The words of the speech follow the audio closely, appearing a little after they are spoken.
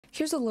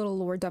here's a little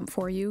lore dump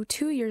for you.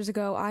 2 years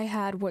ago, I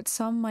had what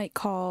some might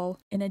call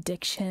an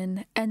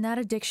addiction, and that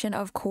addiction,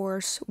 of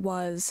course,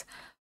 was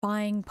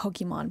buying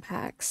Pokemon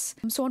packs.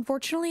 So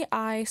unfortunately,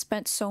 I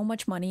spent so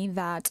much money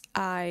that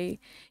I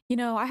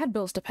had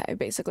bills to pay,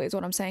 basically, is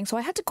what I'm saying. So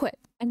I had to quit.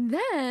 And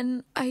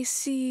then I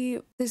see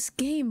this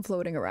game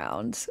floating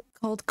around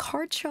called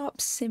Card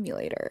Shop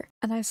Simulator.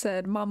 And I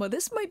said, Mama,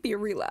 this might be a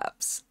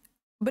relapse.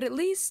 But at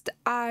least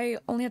I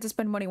only had to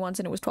spend money once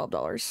and it was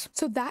 $12.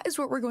 So that is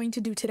what we're going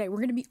to do today. We're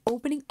going to be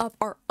opening up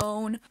our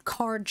own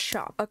card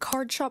shop. A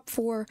card shop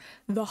for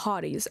the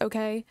hotties,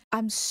 okay?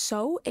 I'm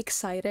so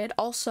excited.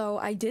 Also,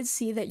 I did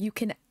see that you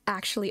can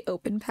actually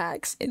open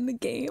packs in the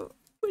game,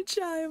 which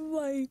I'm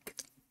like...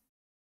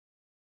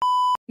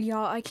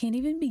 Y'all, I can't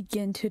even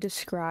begin to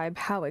describe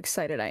how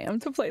excited I am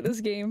to play this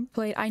game.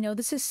 I know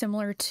this is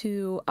similar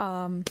to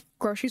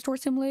Grocery Store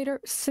Simulator.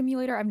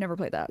 I've never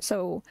played that,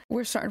 so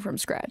we're starting from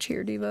scratch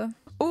here, Diva.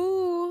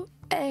 Ooh,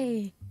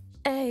 hey.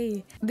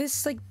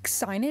 This like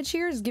signage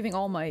here is giving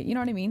All Might. You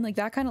know what I mean? Like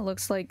that kind of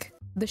looks like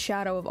the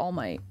shadow of All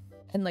Might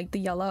and like the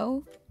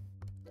yellow.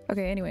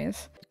 Okay,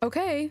 anyways.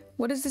 Okay,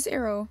 what is this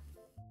arrow?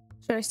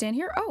 Should I stand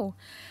here? Oh,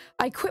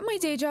 I quit my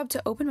day job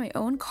to open my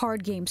own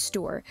card game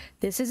store.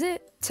 This is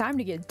it. Time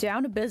to get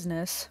down to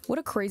business. What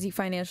a crazy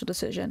financial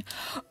decision.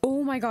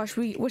 Oh my gosh,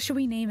 what should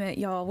we name it,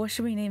 y'all? What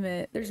should we name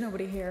it? There's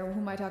nobody here. Who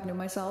am I talking to,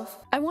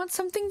 myself? I want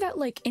something that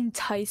like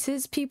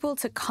entices people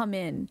to come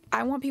in.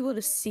 I want people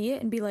to see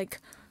it and be like,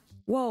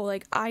 whoa,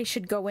 like I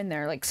should go in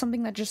there. Like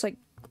something that just like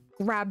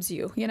grabs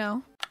you, you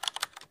know?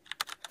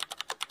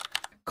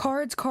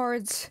 Cards,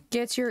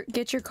 get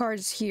your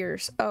cards here.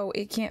 Oh,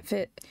 it can't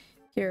fit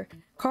here.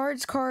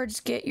 Cards,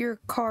 get your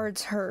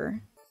cards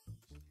her.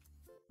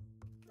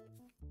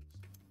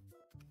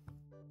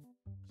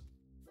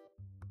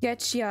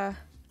 Get ya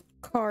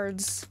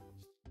cards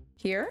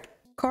here.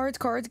 Cards,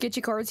 get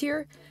your cards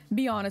here.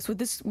 Be honest, would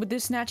this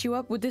snatch you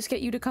up? Would this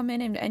get you to come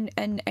in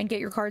and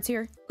get your cards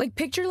here? Like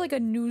picture like a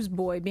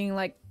newsboy being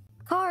like,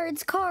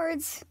 cards,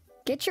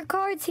 get your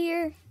cards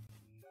here.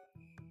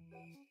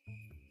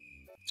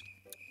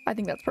 I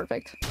think that's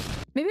perfect.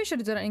 Maybe I should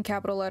have done it in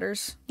capital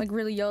letters. Like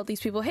really yell at these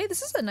people. Hey,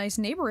 this is a nice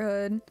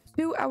neighborhood.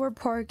 2-hour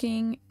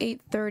parking,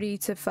 8:30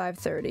 to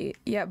 5:30.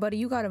 Yeah, buddy,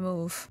 you gotta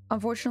move.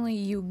 Unfortunately,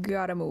 you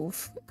gotta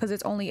move because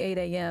it's only 8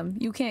 a.m.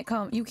 You can't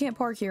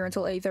park here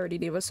until 8:30,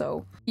 Diva,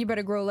 so you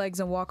better grow legs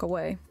and walk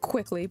away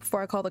quickly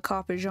before I call the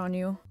coppage on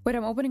you. Wait,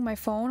 I'm opening my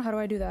phone. How do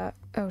I do that?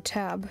 Oh,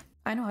 tab.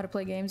 I know how to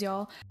play games,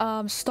 y'all.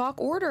 Stock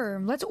order.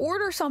 Let's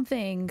order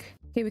something.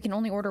 Okay, we can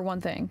only order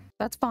one thing.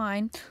 That's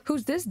fine.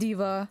 Who's this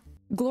diva?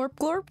 Glorp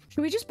glorp?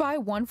 Should we just buy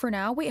one for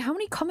now? Wait, how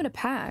many come in a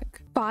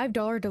pack?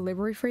 $5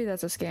 delivery free?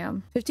 That's a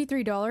scam.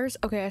 $53?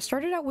 Okay, I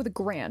started out with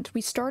 $1,000.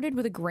 We started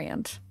with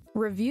 $1,000.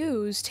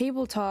 Reviews,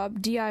 tabletop,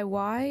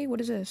 DIY.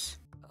 What is this?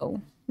 Oh,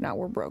 now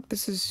we're broke.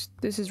 This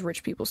is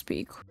rich people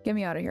speak. Get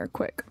me out of here,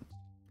 quick.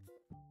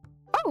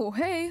 Oh,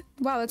 hey.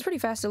 Wow, that's pretty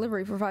fast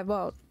delivery for 5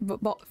 balls.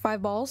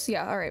 5 balls?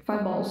 Yeah, all right,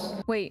 5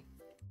 balls. Wait,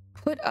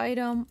 put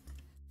item.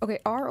 Okay,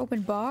 R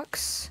open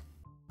box.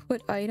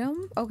 Put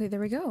item. Okay, there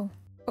we go.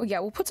 Oh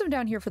yeah, we'll put some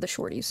down here for the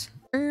shorties.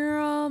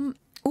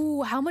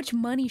 Ooh, how much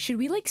money? Should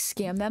we like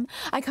scam them?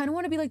 I kind of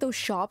want to be like those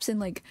shops in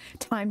like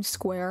Times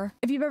Square.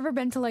 If you've ever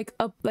been to like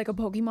a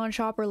Pokemon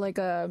shop or like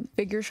a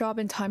figure shop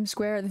in Times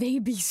Square, they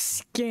be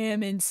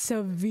scamming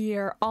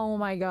severe. Oh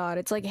my god.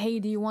 It's like, hey,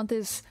 do you want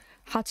this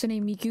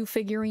Hatsune Miku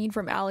figurine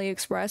from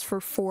AliExpress for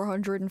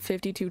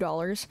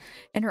 $452?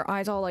 And her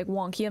eyes all like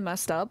wonky and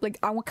messed up. Like,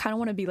 I kind of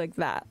want to be like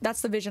that.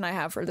 That's the vision I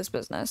have for this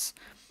business.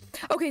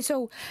 Okay,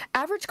 so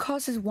average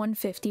cost is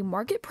 $150.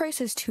 Market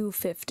price is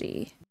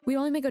 $250. We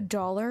only make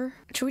 $1.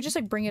 Should we just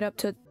like bring it up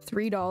to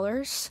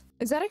 $3?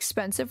 Is that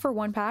expensive for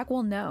one pack?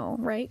 Well, no,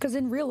 right? Because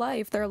in real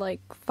life, they're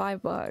like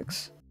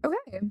 $5.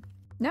 Okay,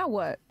 now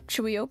what?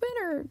 Should we open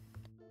or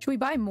should we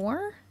buy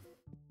more?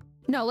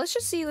 No, let's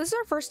just see. This is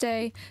our first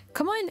day.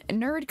 Come on,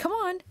 nerd. Come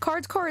on.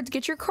 Cards.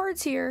 Get your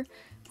cards here.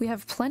 We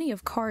have plenty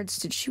of cards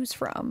to choose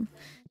from.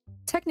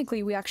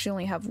 Technically, we actually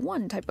only have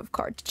one type of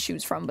card to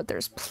choose from, but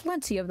there's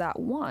plenty of that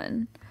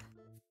one.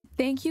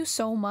 Thank you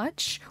so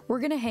much. We're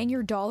gonna hang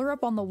your dollar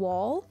up on the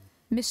wall,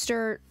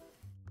 Mr.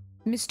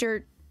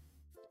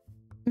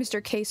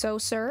 Queso,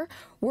 sir.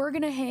 We're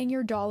gonna hang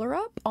your dollar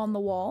up on the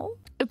wall.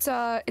 It's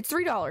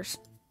 $3.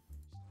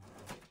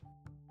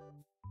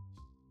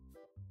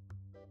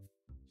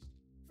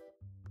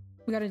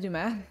 We gotta do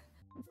math.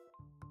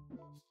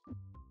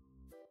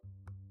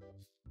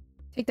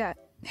 Take that.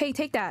 Hey,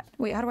 take that.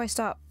 Wait, how do I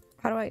stop?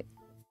 How do I...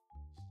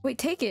 Wait,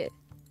 take it.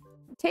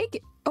 Take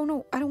it. Oh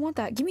no, I don't want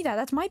that. Give me that.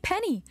 That's my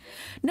penny.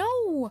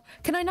 No!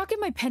 Can I not get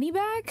my penny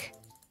back?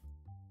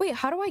 Wait,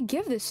 how do I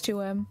give this to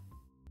him?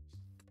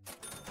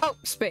 Oh,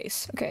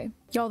 space. Okay.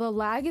 Y'all, the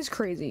lag is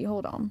crazy.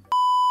 Hold on.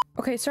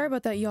 Okay, sorry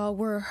about that, y'all.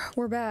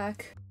 We're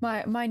back.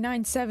 My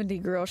 970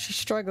 girl, she's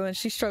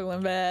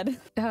struggling bad.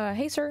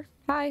 Hey sir.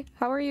 Hi,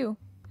 how are you?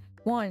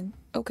 1.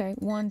 Okay,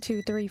 1,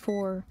 2, 3,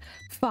 4,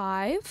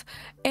 5.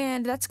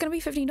 And that's gonna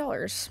be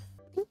 $15.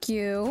 Thank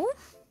you.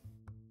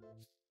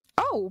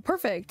 Oh,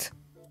 perfect.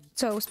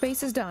 So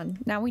space is done.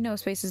 Now we know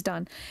space is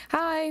done.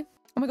 Hi.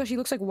 Oh my gosh, he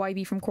looks like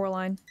Wybie from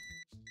Coraline.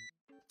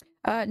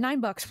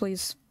 $9,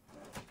 please.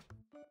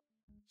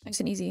 Nice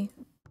and easy.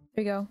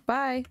 There you go.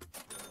 Bye.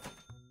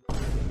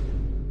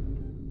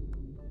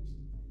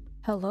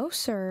 Hello,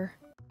 sir.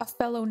 A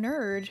fellow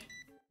nerd.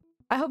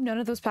 I hope none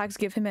of those packs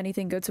give him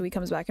anything good so he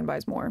comes back and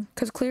buys more.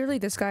 Because clearly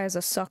this guy is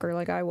a sucker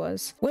like I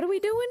was. What are we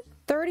doing?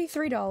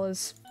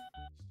 $33.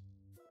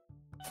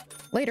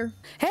 Later.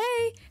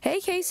 Hey!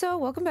 Hey, Queso!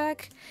 Welcome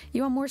back.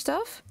 You want more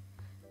stuff?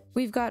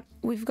 We've got...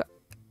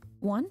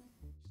 one?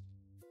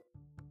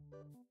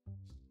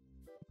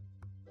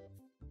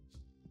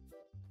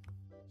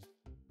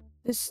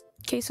 This...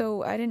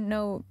 Queso, I didn't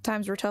know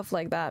times were tough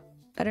like that.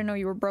 I didn't know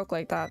you were broke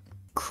like that.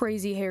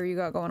 Crazy hair you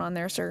got going on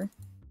there, sir.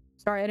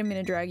 Sorry, I didn't mean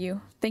to drag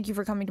you. Thank you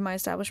for coming to my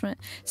establishment.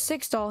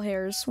 6 doll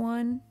hairs.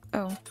 One.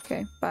 Oh,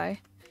 okay. Bye.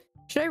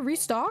 Should I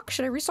restock?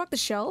 Should I restock the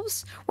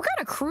shelves? We're kind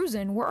of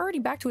cruising. We're already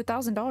back to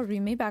 $1,000. We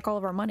made back all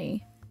of our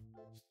money.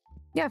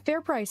 Yeah,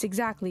 fair price.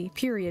 Exactly.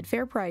 Period.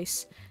 Fair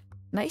price.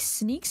 Nice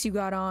sneaks you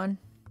got on.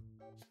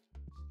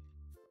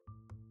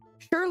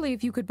 Surely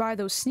if you could buy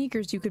those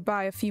sneakers, you could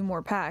buy a few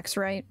more packs,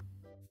 right?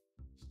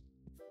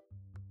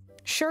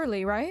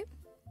 Surely, right?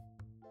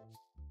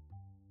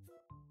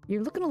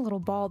 You're looking a little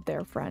bald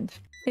there, friend.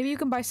 Maybe you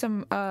can buy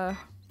some,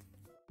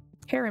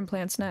 hair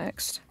implants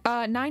next.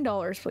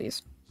 $9,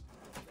 please.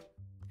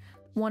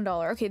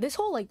 $1. Okay, this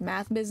whole, like,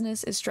 math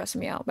business is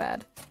stressing me out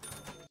bad.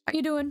 How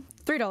you doing?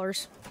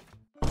 $3.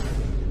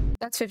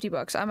 That's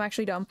 $50. I'm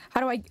actually dumb.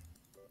 How do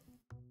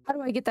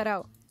I get that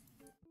out?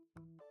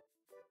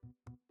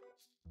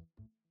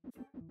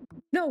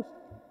 No!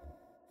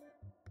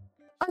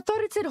 I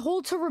thought it said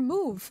hold to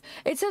remove.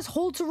 It says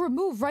hold to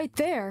remove right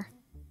there.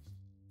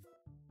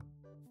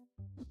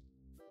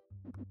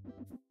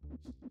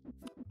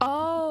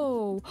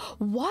 Oh,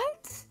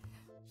 what?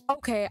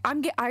 Okay,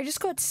 I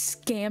just got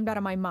scammed out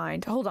of my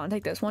mind. Hold on,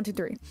 take this. 1, 2,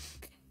 3.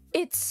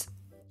 It's...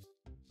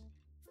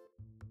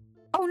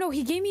 Oh no,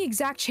 he gave me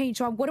exact change.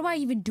 So what am I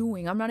even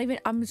doing?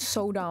 I'm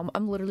so dumb.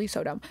 I'm literally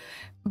so dumb.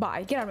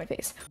 Bye, get out of my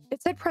face.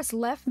 It said press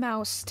left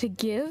mouse to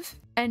give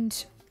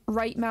and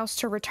right mouse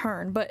to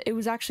return, but it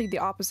was actually the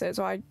opposite,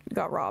 so I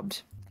got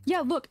robbed. Yeah,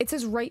 look, it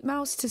says right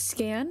mouse to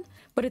scan,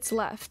 but it's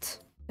left.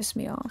 Piss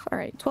me off. All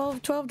right,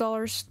 $12,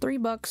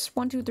 $3,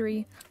 1, 2,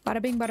 3.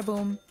 Bada bing, bada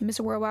boom. Miss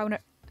a world. Wow.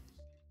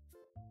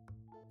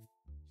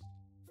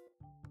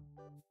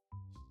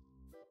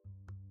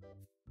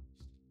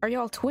 Are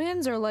y'all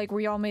twins or like were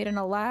y'all made in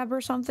a lab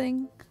or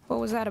something? What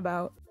was that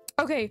about?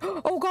 Okay.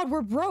 Oh god,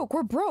 we're broke.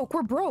 We're broke.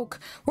 We're broke.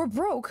 We're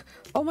broke.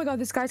 Oh my god,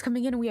 this guy's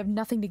coming in and we have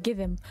nothing to give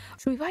him.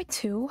 Should we buy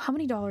 2? How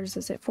many dollars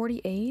is it?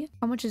 48?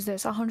 How much is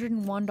this?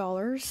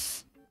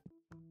 $101?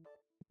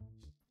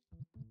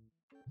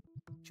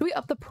 Should we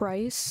up the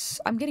price?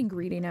 I'm getting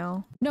greedy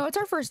now. No, it's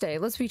our first day.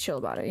 Let's be chill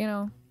about it, you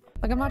know?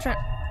 Like, I'm not trying...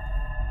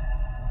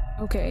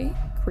 Okay,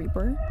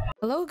 creeper.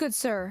 Hello, good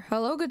sir.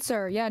 Hello, good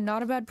sir. Yeah,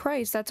 not a bad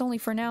price. That's only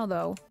for now,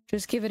 though.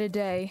 Just give it a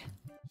day,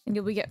 and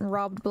you'll be getting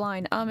robbed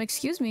blind.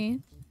 Excuse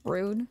me.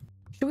 Rude.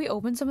 Should we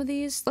open some of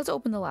these? Let's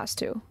open the last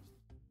 2.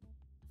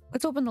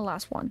 Let's open the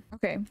last one.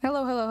 Okay.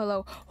 Hello, hello,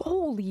 hello.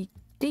 Holy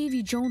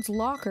Davy Jones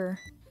locker.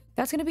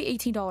 That's gonna be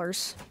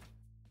 $18.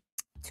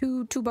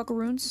 Two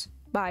buckaroons.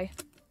 Bye.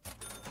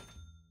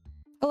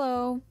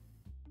 Hello.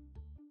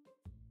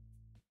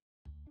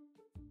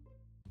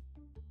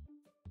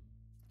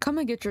 Come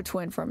and get your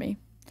twin for me.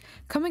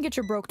 Come and get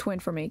your broke twin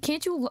for me.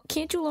 Can't you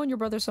loan your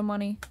brother some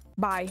money?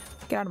 Bye.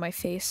 Get out of my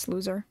face,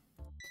 loser.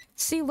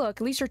 See, look,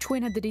 at least your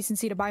twin had the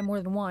decency to buy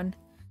more than one.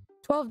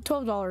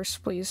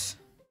 $12, please.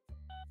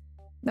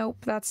 Nope,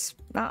 that's...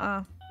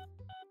 Bye!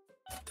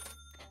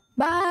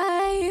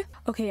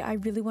 Okay, I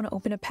really want to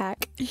open a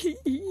pack.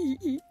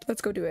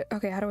 Let's go do it.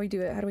 Okay, how do I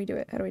do it? How do we do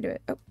it? How do we do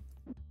it? Oh.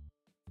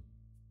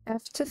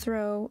 F to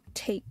throw,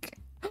 take.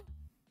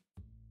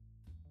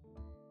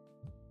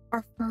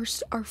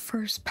 Our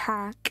first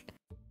pack.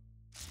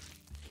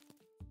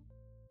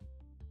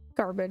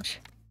 Garbage.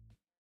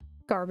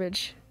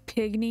 Garbage.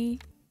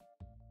 Pygmy.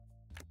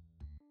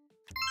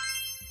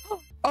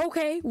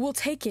 Okay, we'll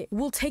take it.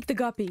 We'll take the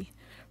guppy.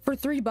 For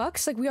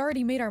 $3? Like, we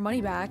already made our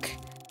money back.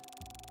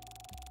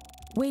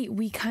 Wait,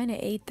 we kind of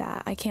ate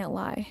that. I can't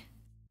lie.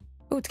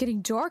 Oh, it's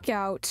getting dark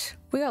out.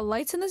 We got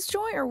lights in this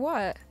joint or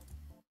what?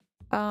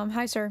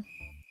 Hi, sir.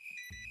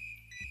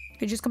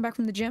 Did you just come back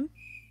from the gym?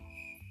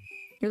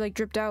 You're like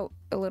dripped out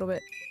a little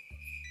bit.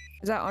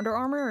 Is that Under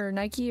Armour or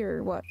Nike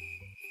or what?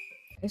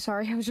 Okay,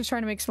 sorry, I was just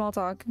trying to make small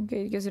talk.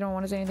 Okay, because you don't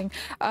want to say anything.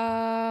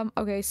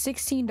 Okay,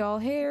 16 doll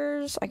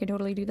hairs. I can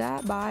totally do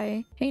that.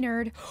 Bye. Hey,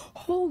 nerd.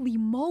 Holy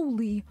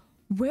moly.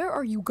 Where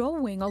are you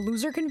going? A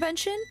loser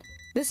convention?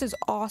 This is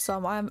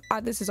awesome.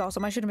 This is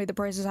awesome. I should have made the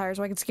prices higher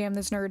so I could scam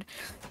this nerd.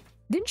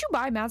 Didn't you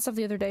buy mad stuff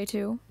the other day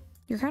too?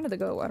 You're kind of the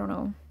goat. I don't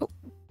know. Oh.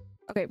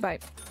 Okay, bye.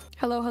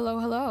 Hello, hello,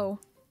 hello.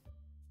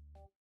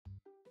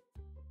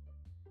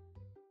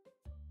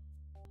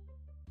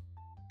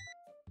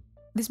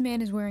 This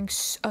man is wearing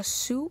a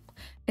suit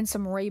and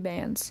some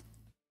Ray-Bans.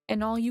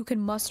 And all you can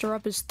muster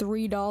up is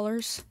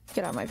 $3?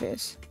 Get out of my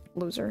face.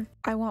 Loser.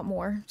 I want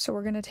more, so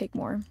we're gonna take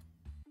more.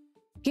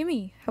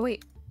 Gimme. Oh,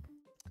 wait.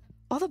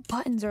 All the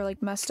buttons are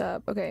like messed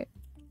up. Okay.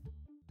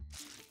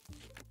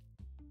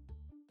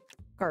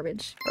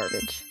 Garbage.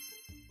 Garbage.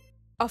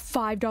 A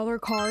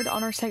 $5 card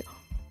on our site.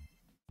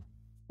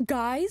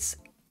 Guys,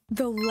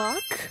 the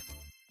luck.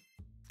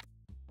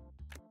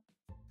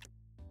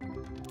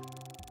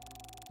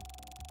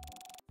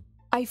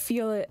 I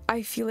feel it.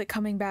 I feel it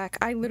coming back.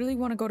 I literally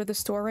want to go to the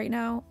store right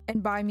now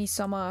and buy me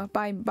some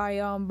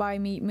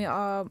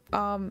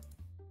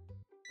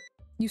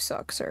you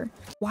suck, sir.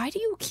 Why do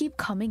you keep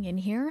coming in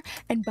here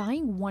and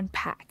buying one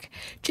pack?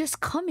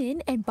 Just come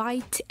in and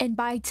buy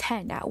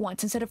 10 at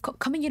once instead of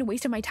coming in and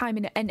wasting my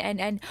time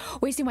and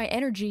wasting my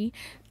energy.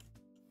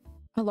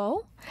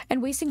 Hello?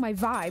 And wasting my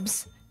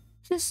vibes.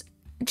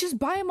 Just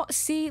buy them.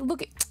 See,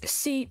 look,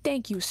 see,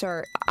 thank you,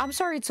 sir. I'm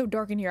sorry it's so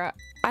dark in here.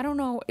 I don't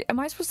know.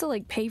 Am I supposed to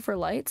like pay for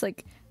lights?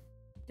 Like,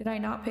 did I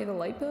not pay the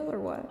light bill or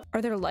what?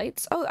 Are there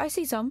lights? Oh, I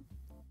see some.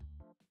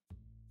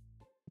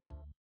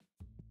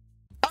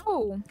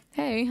 Oh,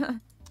 hey.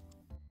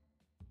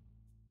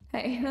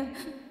 Hey.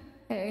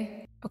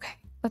 Hey. Okay,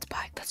 let's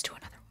buy. Let's do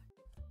another one.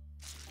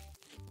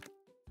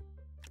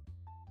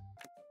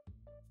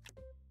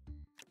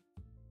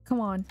 Come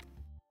on.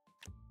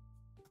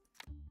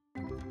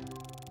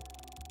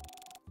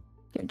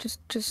 Yeah,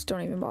 just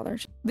don't even bother.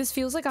 This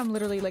feels like I'm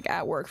literally like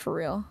at work for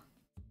real.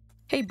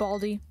 Hey,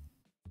 Baldy.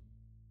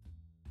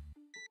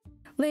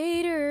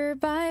 Later,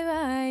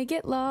 bye-bye,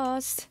 get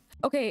lost.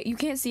 Okay, you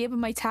can't see it, but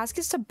my task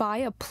is to buy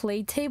a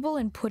play table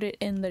and put it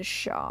in the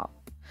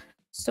shop.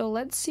 So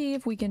let's see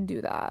if we can do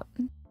that.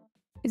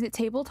 Is it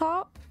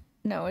tabletop?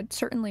 No, it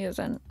certainly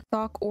isn't.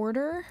 Stock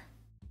order?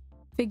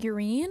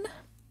 Figurine?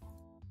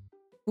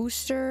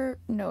 Booster?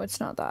 No,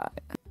 it's not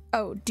that.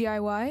 Oh,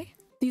 DIY?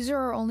 These are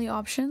our only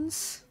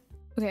options?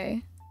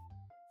 Okay.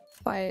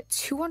 Buy it.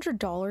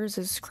 $200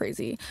 is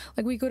crazy.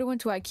 Like, we could have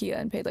went to IKEA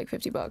and paid like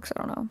 50 bucks.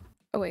 I don't know.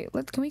 Oh, wait.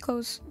 Can we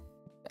close?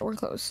 We're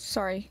closed.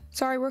 Sorry,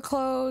 we're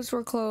closed.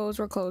 We're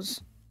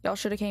closed. Y'all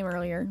should have came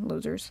earlier,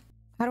 losers.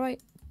 How do I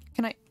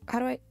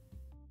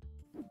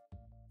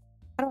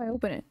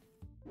open it?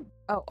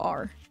 Oh,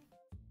 R.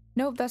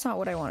 Nope, that's not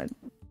what I wanted.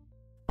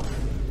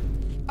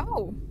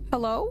 Oh,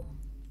 hello?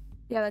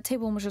 Yeah, that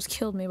table almost just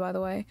killed me, by the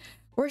way.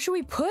 Where should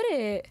we put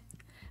it?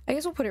 I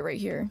guess we'll put it right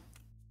here.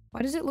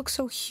 Why does it look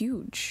so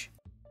huge?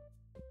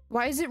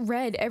 Why is it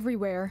red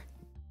everywhere?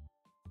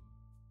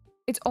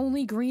 It's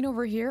only green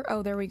over here.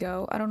 Oh, there we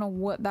go. I don't know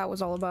what that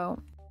was all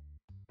about.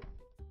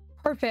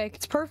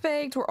 Perfect.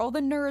 Perfect. Where all the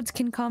nerds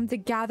can come to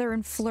gather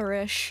and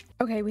flourish.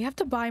 Okay, we have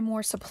to buy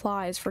more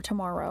supplies for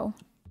tomorrow.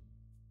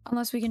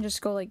 Unless we can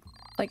just go like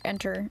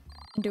enter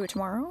and do it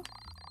tomorrow.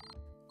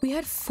 We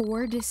had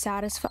 4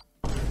 dissatisfied.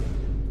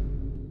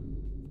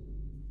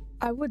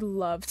 I would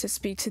love to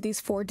speak to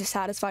these 4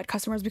 dissatisfied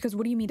customers, because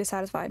what do you mean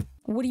dissatisfied?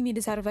 What do you mean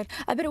dissatisfied?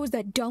 I bet it was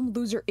that dumb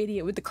loser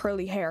idiot with the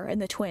curly hair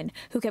and the twin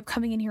who kept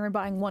coming in here and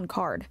buying 1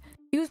 card.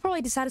 He was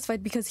probably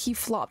dissatisfied because he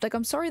flopped. Like,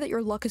 I'm sorry that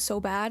your luck is so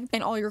bad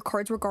and all your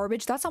cards were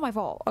garbage. That's not my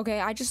fault,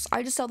 okay? I just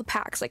sell the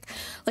packs. Like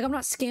I'm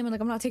not scamming.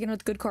 Like, I'm not taking out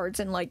the good cards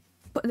and like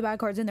putting the bad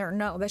cards in there.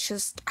 No, that's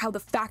just how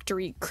the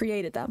factory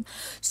created them.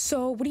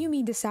 So what do you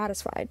mean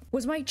dissatisfied?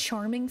 Was my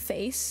charming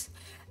face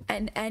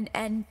and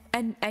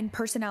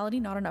personality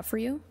not enough for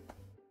you?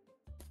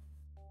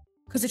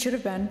 Because it should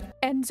have been.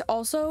 And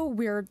also,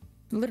 we're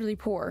literally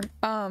poor.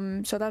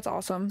 So that's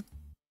awesome.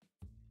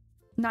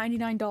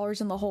 $99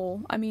 in the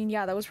hole. I mean,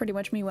 yeah, that was pretty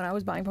much me when I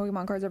was buying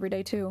Pokemon cards every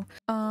day too.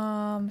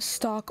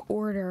 Stock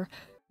order.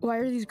 Why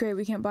are these great?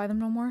 We can't buy them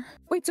no more?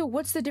 Wait, so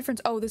what's the difference?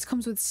 Oh, this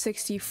comes with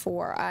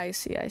 64. I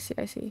see.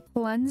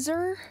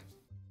 Cleanser?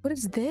 What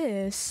is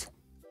this?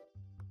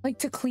 Like,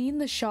 to clean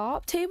the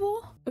shop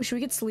table? Oh, should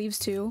we get sleeves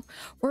too?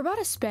 We're about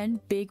to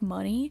spend big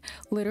money,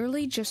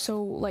 literally, just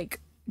so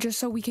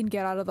we can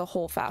get out of the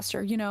hole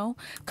faster, you know?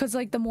 Because,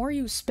 like, the more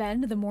you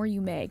spend, the more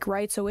you make,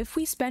 right? So if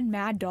we spend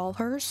mad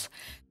dollars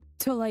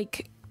to,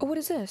 like... Oh, what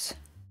is this?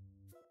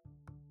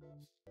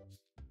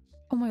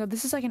 Oh my god,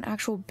 this is like an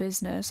actual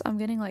business. I'm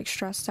getting, like,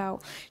 stressed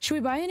out. Should we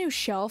buy a new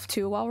shelf,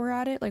 too, while we're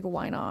at it? Like,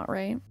 why not,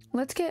 right?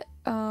 Let's get,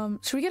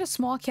 should we get a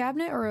small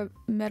cabinet or a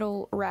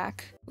metal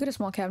rack? We'll get a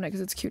small cabinet because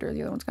it's cuter.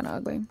 The other one's kind of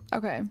ugly.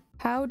 Okay.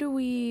 How do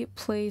we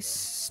place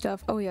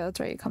stuff? Oh, yeah, that's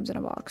right. It comes in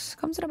a box. It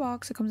comes in a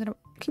box. It comes in a...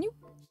 Can you...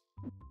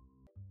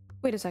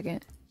 Wait a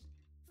second.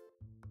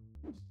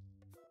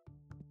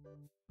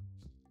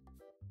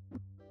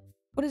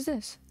 What is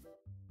this?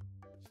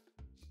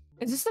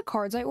 Is this the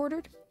cards I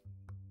ordered?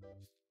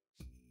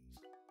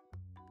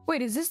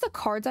 Wait, is this the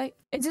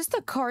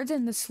cards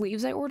and the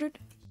sleeves I ordered?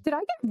 Did I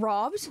get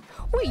robbed?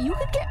 Wait, you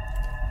could get...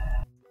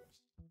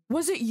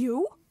 Was it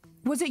you?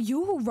 Was it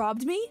you who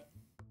robbed me?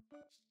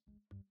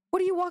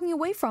 What are you walking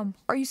away from?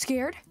 Are you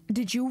scared?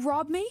 Did you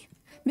rob me?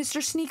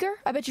 Mr. Sneaker?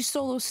 I bet you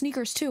stole those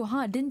sneakers too,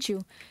 huh? Didn't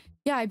you?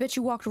 Yeah, I bet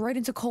you walked right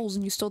into Kohl's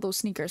and you stole those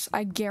sneakers.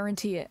 I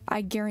guarantee it.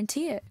 I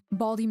guarantee it.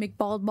 Baldy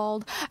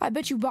McBald. I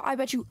bet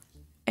you...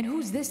 And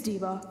who's this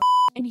diva?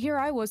 And here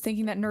I was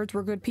thinking that nerds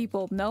were good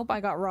people. Nope, I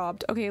got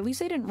robbed. Okay, at least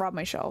they didn't rob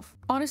my shelf.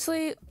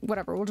 Honestly,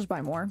 whatever, we'll just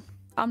buy more.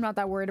 I'm not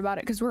that worried about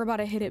it because we're about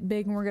to hit it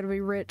big and we're gonna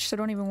be rich, so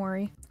don't even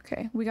worry.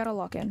 Okay, we gotta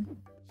lock in.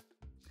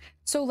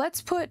 So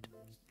let's put...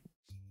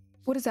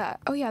 What is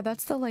that? Oh yeah,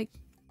 that's the, like,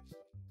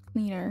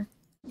 cleaner.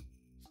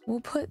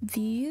 We'll put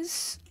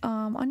these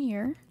on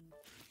here.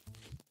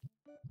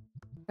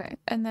 Okay,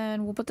 and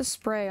then we'll put the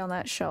spray on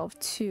that shelf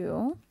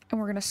too. And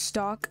we're gonna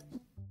stock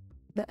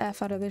the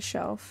F out of this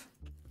shelf.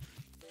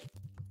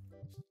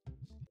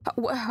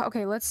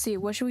 Okay, let's see.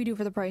 What should we do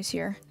for the price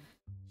here?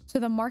 So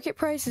the market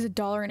price is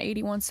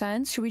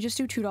 $1.81. Should we just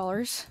do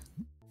 $2?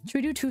 Should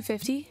we do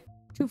 $2.50?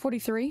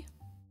 $2.43?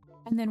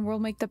 And then we'll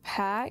make the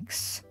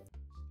packs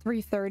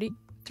 $3.30.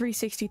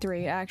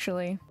 $3.63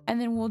 actually.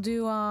 And then we'll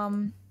do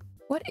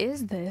what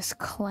is this?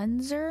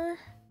 Cleanser?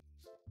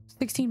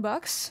 16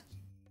 bucks?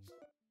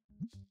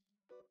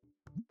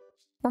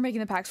 We're making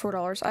the packs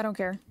 $4. I don't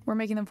care. We're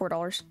making them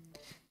 $4.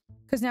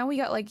 Because now we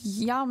got like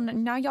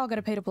now y'all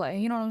gotta pay to play.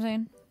 You know what I'm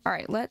saying?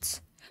 Alright,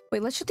 let's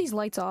shut these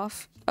lights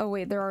off. Oh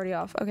wait, they're already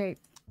off. Okay.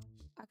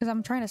 Because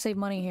I'm trying to save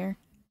money here.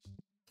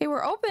 Okay,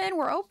 we're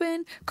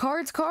open.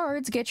 Cards,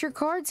 get your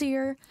cards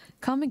here.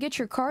 Come and get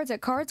your cards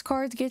at cards,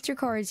 get your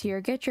cards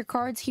here. Get your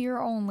cards here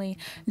only.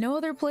 No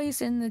other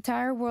place in the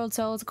entire world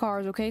sells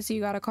cards, okay? So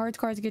you got a cards,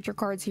 get your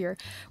cards here.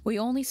 We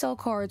only sell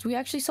cards. We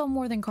actually sell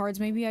more than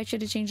cards. Maybe I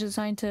should have changed the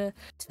sign to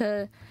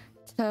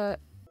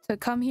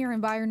come here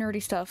and buy your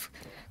nerdy stuff.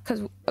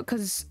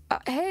 Cause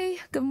hey,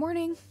 good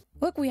morning.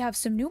 Look, we have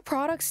some new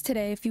products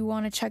today if you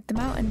want to check them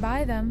out and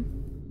buy them.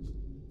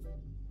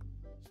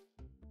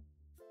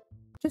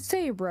 Just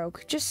say you're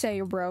broke. Just say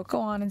you're broke. Go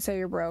on and say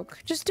you're broke.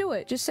 Just do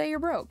it. Just say you're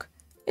broke.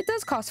 It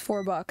does cost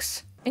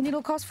 $4. And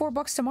it'll cost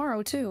 $4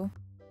 tomorrow too.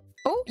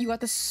 Oh, you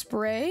got the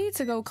spray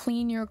to go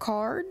clean your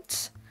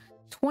cards.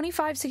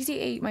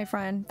 $25.68, my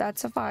friend.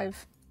 That's a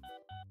 5.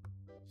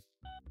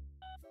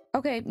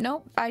 Okay,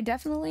 nope. I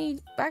definitely...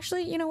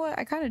 Actually, you know what?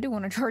 I kind of do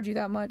want to charge you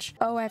that much.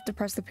 Oh, I have to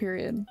press the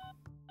period.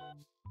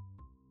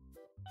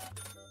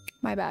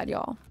 My bad,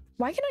 y'all.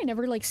 Why can I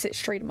never, like, sit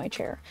straight in my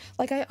chair?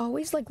 Like, I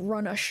always, like,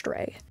 run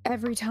astray.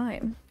 Every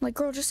time. Like,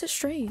 girl, just sit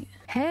straight.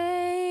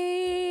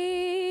 Hey!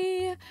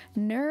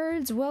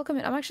 Nerds, welcome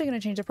in. I'm actually gonna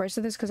change the price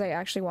of this because I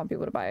actually want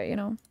people to buy it, you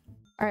know?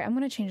 Alright, I'm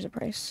gonna change the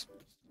price.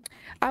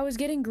 I was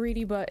getting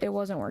greedy, but it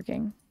wasn't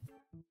working.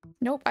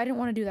 Nope, I didn't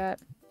want to do that.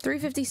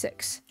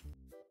 $3.56.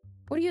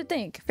 What do you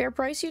think? Fair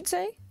price, you'd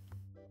say?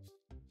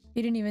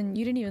 You didn't even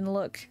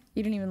look.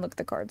 You didn't even look at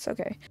the cards.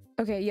 Okay.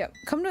 Okay, yep.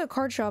 Come to a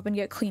card shop and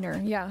get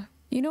cleaner. Yeah.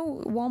 You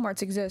know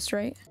Walmarts exist,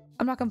 right?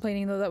 I'm not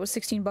complaining though. That was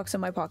 16 bucks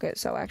in my pocket.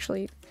 So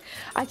actually,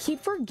 I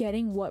keep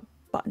forgetting what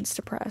buttons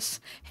to press.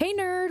 Hey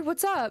nerd,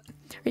 what's up?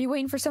 Are you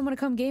waiting for someone to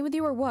come game with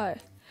you or what?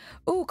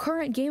 Oh,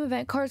 current game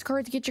event. Cards,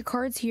 get your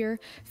cards here.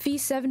 Fee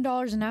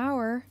 $7 an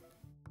hour.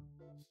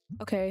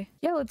 Okay.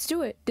 Yeah, let's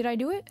do it. Did I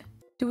do it?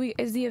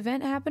 Is the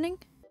event happening?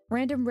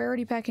 Random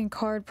rarity pack and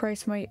card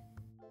price might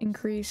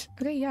increase.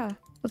 Okay, yeah.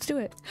 Let's do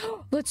it.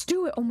 Let's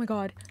do it. Oh my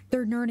god.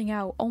 They're nerding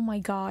out. Oh my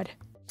god.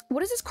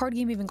 What is this card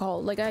game even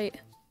called? Like,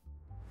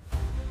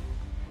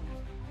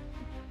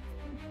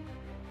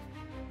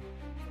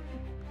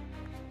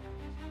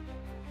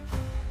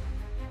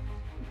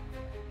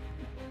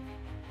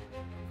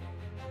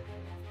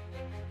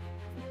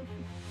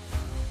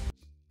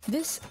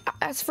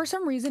 as for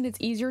some reason, it's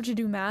easier to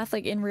do math,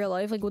 like, in real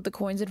life, like, with the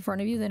coins in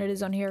front of you than it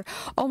is on here.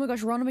 Oh my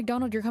gosh, Ronald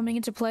McDonald, you're coming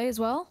into play as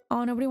well?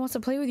 Oh, nobody wants to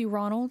play with you,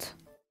 Ronald.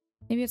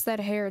 Maybe it's that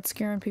hair, it's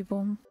scaring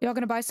people. Y'all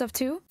gonna buy stuff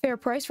too? Fair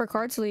price for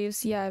card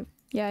sleeves. Yeah,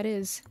 it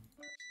is.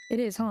 It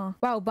is, huh?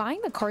 Wow,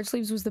 buying the card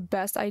sleeves was the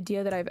best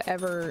idea that I've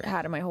ever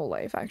had in my whole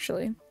life,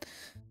 actually.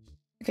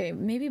 Okay,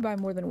 maybe buy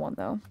more than one,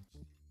 though.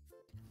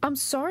 I'm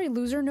sorry,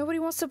 loser. Nobody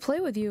wants to play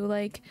with you.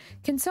 Like,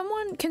 can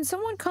someone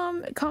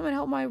come and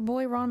help my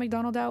boy Ron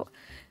McDonald out?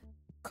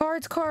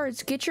 Cards.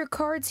 Get your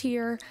cards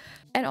here.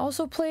 And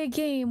also play a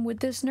game with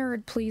this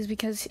nerd, please,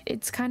 because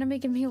it's kind of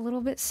making me a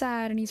little bit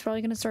sad and he's probably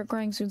going to start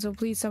crying soon. So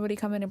please, somebody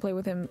come in and play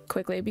with him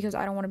quickly because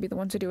I don't want to be the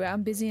one to do it.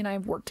 I'm busy and I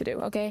have work to do,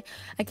 okay?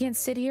 I can't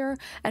sit here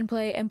and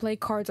play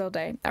cards all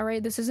day, all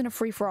right? This isn't a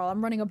free-for-all.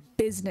 I'm running a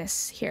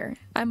business here.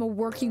 I'm a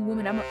working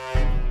woman.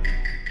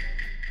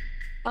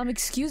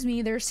 Excuse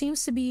me, there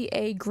seems to be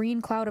a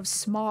green cloud of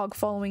smog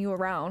following you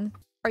around.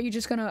 Are you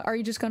just gonna...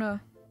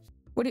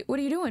 What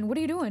are you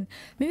doing?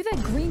 Maybe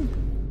that green...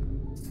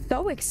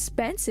 So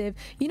expensive.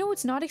 You know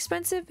what's not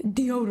expensive?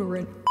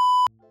 Deodorant.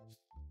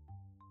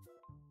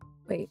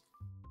 Wait.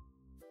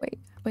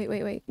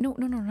 No,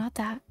 not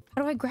that.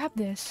 How do I grab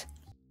this?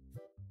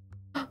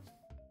 How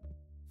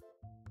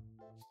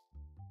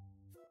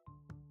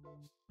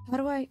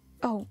do I...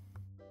 Oh.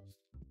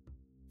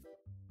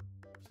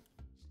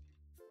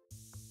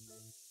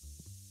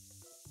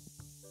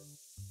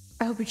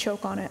 I hope you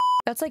choke on it.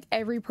 That's like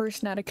every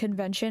person at a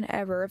convention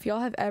ever. If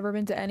y'all have ever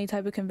been to any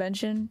type of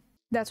convention,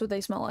 that's what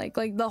they smell like.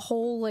 Like the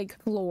whole like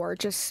floor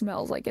just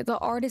smells like it. The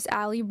artist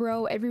alley,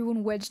 bro,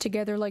 everyone wedged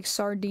together like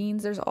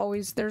sardines. There's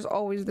always the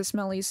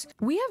smellies.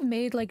 We have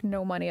made like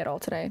no money at all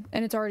today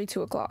and it's already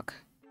 2 o'clock.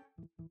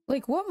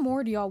 Like what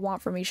more do y'all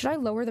want from me? Should I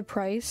lower the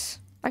price?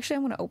 Actually,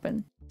 I'm gonna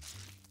open.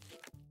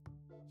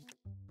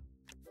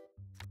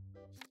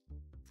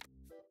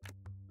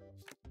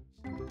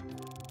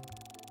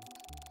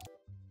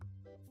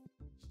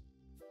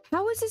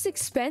 How is this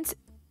expensive?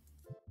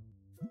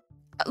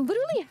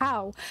 Literally,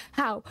 how?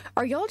 How?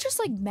 Are y'all just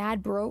like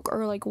mad broke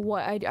or like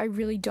what? I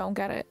really don't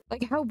get it.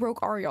 Like, how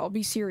broke are y'all?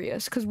 Be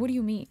serious. Because what do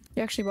you mean?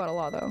 You actually bought a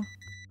lot though.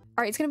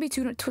 Alright, it's gonna be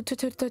 20.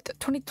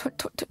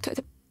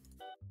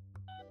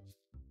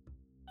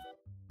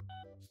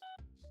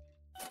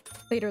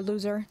 Later,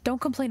 loser. Don't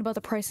complain about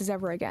the prices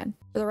ever again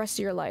for the rest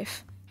of your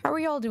life. How are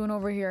y'all doing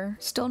over here?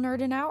 Still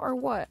nerding out or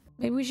what?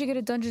 Maybe we should get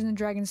a Dungeons and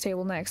Dragons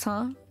table next,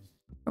 huh?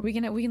 Or we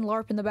can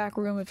LARP in the back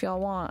room if y'all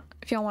want.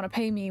 If y'all want to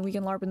pay me, we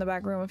can LARP in the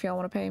back room if y'all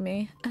want to pay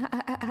me.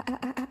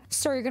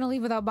 Sir, you're gonna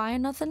leave without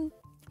buying nothing?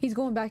 He's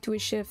going back to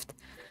his shift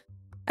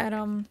at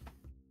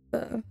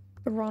the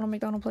Ronald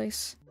McDonald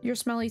place. You're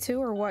smelly too,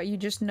 or what? You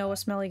just know a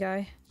smelly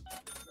guy?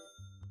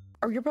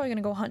 Or you're probably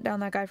gonna go hunt down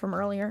that guy from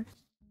earlier.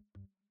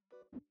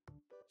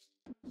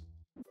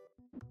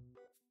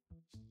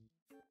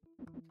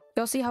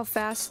 Y'all see how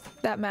fast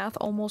that math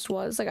almost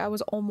was? Like, I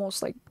was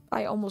almost like,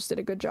 I almost did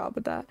a good job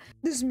with that.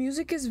 This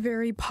music is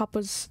very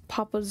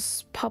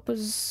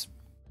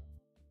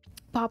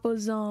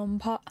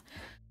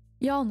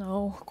y'all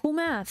know. Cool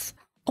math.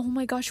 Oh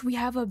my gosh, we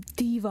have a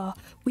diva.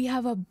 We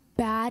have a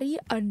baddie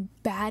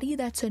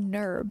that's a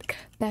nerd.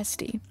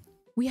 Bestie.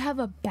 We have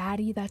a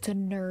baddie that's a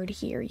nerd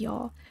here,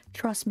 y'all.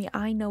 Trust me,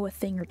 I know a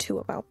thing or two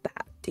about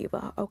that,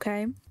 diva,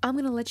 okay? I'm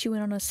gonna let you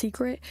in on a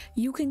secret.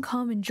 You can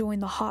come and join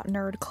the hot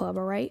nerd club,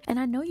 all right? And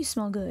I know you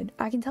smell good.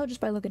 I can tell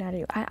just by looking at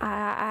you.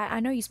 I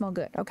know you smell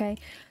good, okay?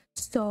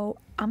 So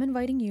I'm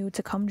inviting you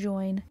to come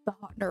join the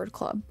hot nerd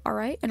club, all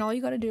right? And all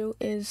you gotta do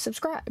is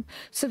subscribe.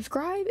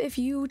 Subscribe if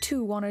you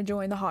too want to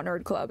join the hot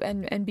nerd club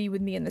and be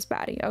with me in this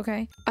baddie,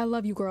 okay? I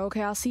love you, girl,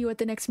 okay? I'll see you at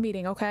the next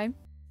meeting, okay?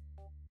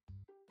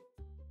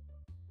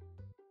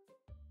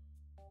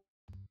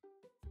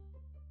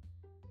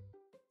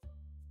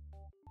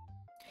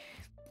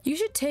 You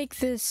should take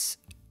this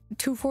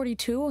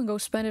 242 and go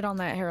spend it on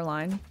that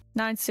hairline.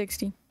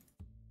 960.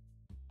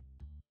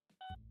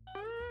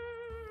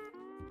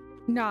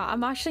 Nah,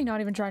 I'm actually not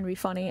even trying to be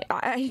funny.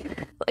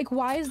 Like,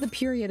 why is the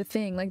period a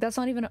thing? Like, that's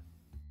not even a...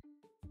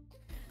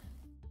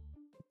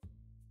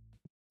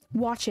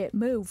 Watch it.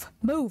 Move.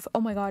 Move.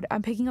 Oh my god.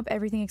 I'm picking up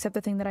everything except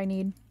the thing that I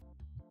need.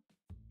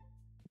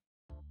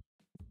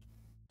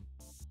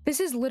 This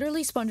is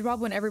literally SpongeBob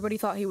when everybody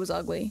thought he was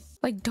ugly.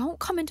 Like, don't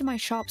come into my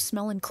shop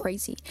smelling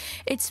crazy.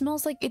 It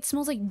smells like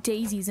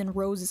daisies and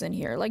roses in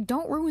here. Like,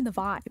 don't ruin the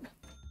vibe.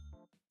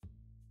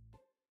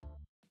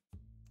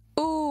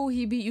 Oh,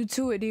 he beat you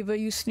to it, Diva.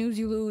 You snooze,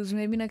 you lose.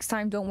 Maybe next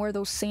time don't wear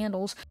those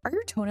sandals. Are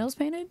your toenails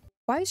painted?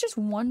 Why is just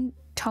one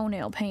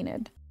toenail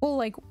painted? Well,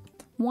 like,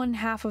 one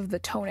half of the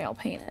toenail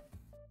painted.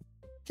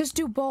 Just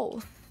do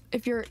both.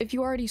 If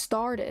you already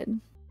started.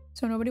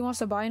 So nobody wants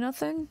to buy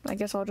nothing? I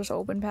guess I'll just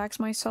open packs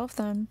myself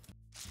then.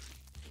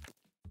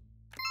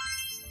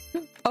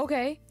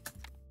 Okay.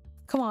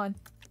 Come on.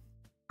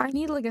 I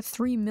need like a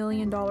 $3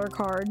 million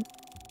card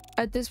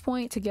at this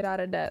point to get out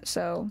of debt,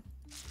 so...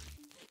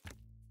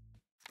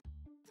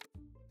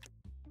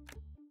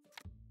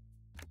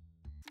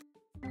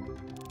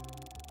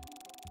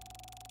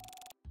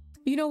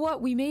 You know what?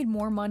 We made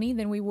more money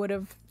than we would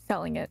have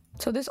selling it.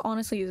 So this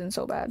honestly isn't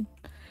so bad.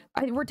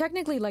 We're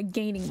technically like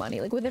gaining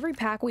money. Like with every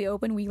pack we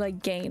open, we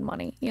like gain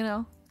money, you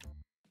know?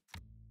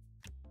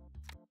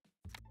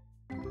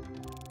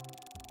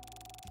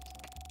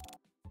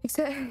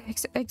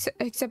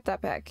 Except that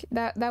pack.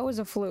 That was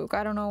a fluke.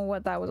 I don't know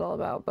what that was all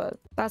about, but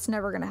that's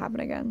never gonna happen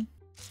again.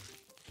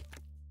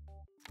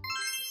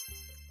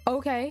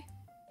 Okay.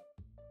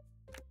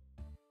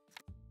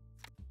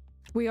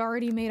 We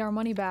already made our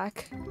money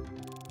back.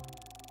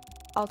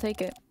 I'll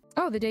take it.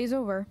 Oh, the day's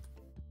over.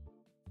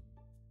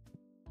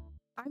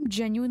 I'm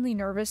genuinely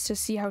nervous to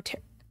see how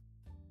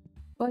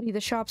Buddy, the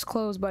shop's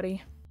closed,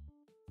 buddy.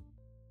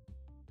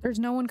 There's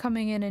no one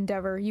coming in,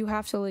 Endeavor. You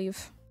have to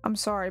leave. I'm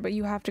sorry, but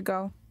you have to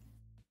go.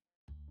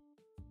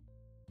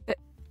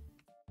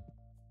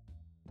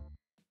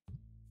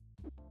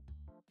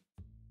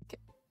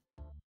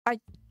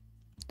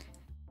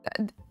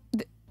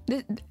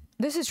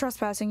 This is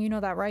trespassing, you know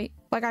that, right?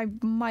 Like, I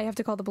might have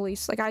to call the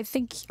police. Like, I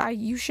think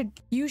you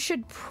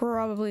should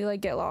probably,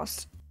 like, get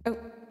lost. Oh,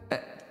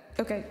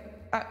 okay.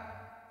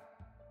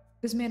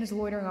 This man is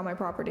loitering on my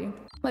property.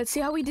 Let's see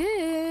how we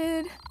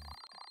did.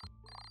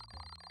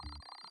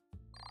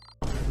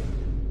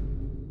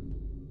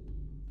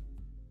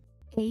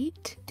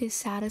 Eight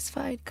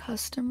dissatisfied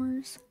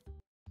customers?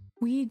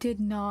 We did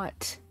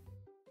not.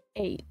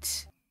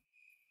 8.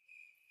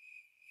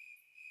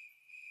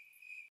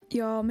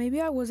 Y'all, maybe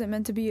I wasn't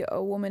meant to be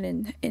a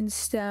woman in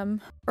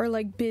STEM or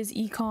like biz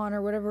econ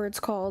or whatever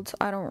it's called.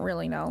 I don't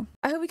really know.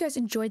 I hope you guys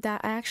enjoyed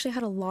that. I actually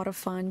had a lot of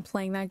fun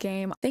playing that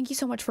game. Thank you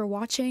so much for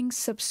watching.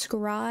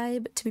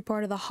 Subscribe to be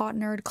part of the Hot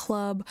Nerd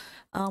Club,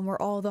 where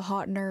all the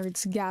hot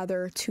nerds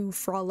gather to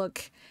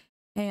frolic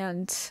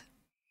and...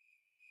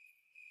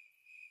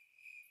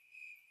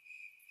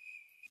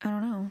 I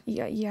don't know.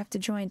 Yeah, you have to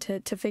join to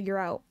figure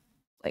out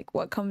like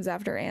what comes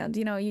after and.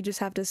 You know, you just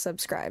have to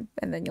subscribe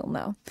and then you'll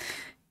know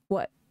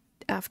what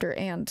after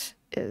and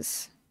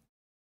is.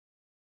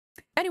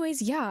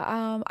 Anyways,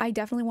 yeah, I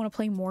definitely want to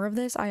play more of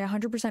this. I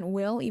 100%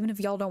 will, even if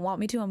y'all don't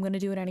want me to. I'm gonna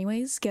do it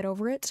anyways. Get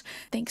over it.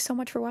 Thanks so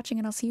much for watching,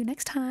 and I'll see you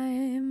next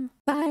time.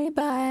 Bye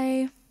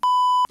bye.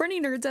 For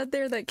any nerds out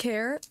there that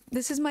care,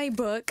 this is my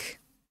book.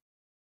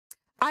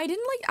 I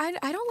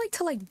don't like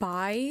to like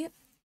buy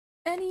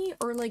any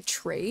or like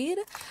trade.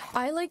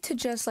 I like to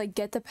just like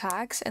get the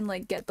packs and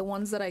like get the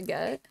ones that I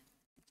get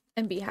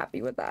and be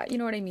happy with that. You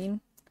know what I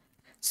mean?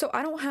 So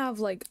I don't have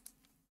like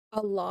a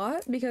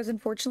lot because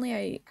unfortunately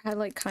I had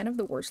like kind of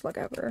the worst luck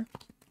ever.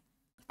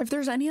 If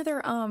there's any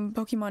other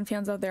Pokemon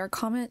fans out there,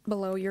 comment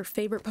below your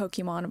favorite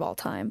Pokemon of all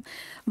time.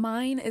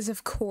 Mine is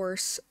of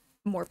course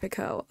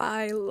Morpeko.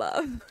 I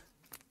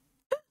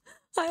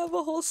have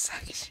a whole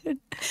section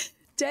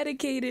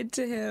dedicated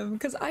to him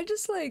because I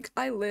just like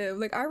I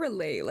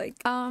relate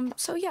like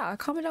so yeah,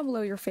 comment down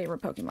below your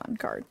favorite Pokemon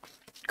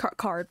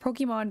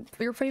Pokemon,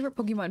 your favorite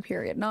Pokemon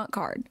period, not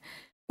card,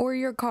 or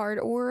your card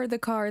or the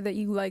card that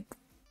you like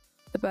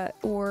the bet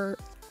or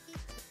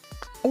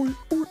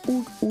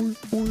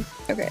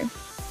okay.